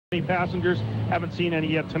Any passengers, haven't seen any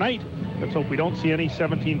yet tonight. Let's hope we don't see any.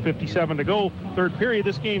 17:57 to go. Third period.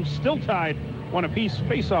 This game's still tied. One apiece.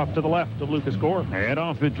 Face off to the left of Lucas Gore. And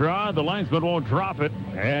off the draw, the linesman won't drop it.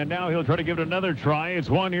 And now he'll try to give it another try. It's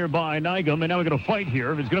one here by Nygum. And now we're going to fight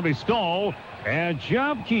here. It's going to be Stahl and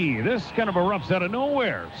Jobke. This kind of erupts out of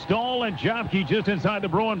nowhere. Stahl and Jobke just inside the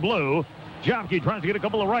blue and blue. Jobke tries to get a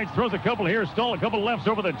couple of rights, throws a couple here. Stahl a couple of lefts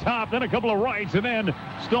over the top, then a couple of rights, and then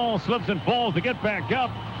Stahl slips and falls to get back up.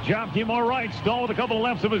 Jobke more rights. Stahl with a couple of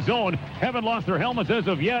lefts of his own. Haven't lost their helmets as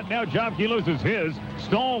of yet. Now Jobke loses his.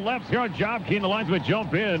 Stahl lefts here on Jobke, and the linesman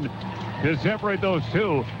jump in to separate those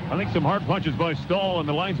two. I think some hard punches by Stahl, and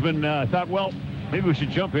the linesman thought, well, maybe we should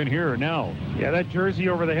jump in here now. Yeah, that jersey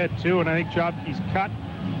over the head, too, and I think Jobke's cut.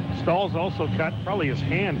 Stahl's also cut, probably his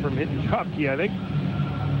hand from hitting Jobke, I think.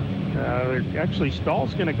 Actually,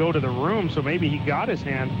 Stahl's going to go to the room, so maybe he got his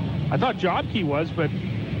hand. I thought Jobke was, but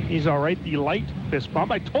he's all right. The light fist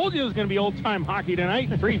bump. I told you it was going to be old-time hockey tonight.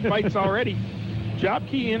 3 fights already.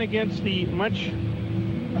 Jobke in against the much,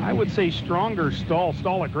 I would say, stronger Stahl.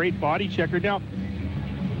 Stahl, a great body checker. Now,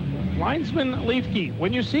 linesman Leafke,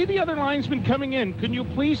 when you see the other linesman coming in, can you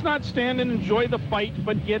please not stand and enjoy the fight,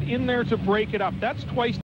 but get in there to break it up? That's twice.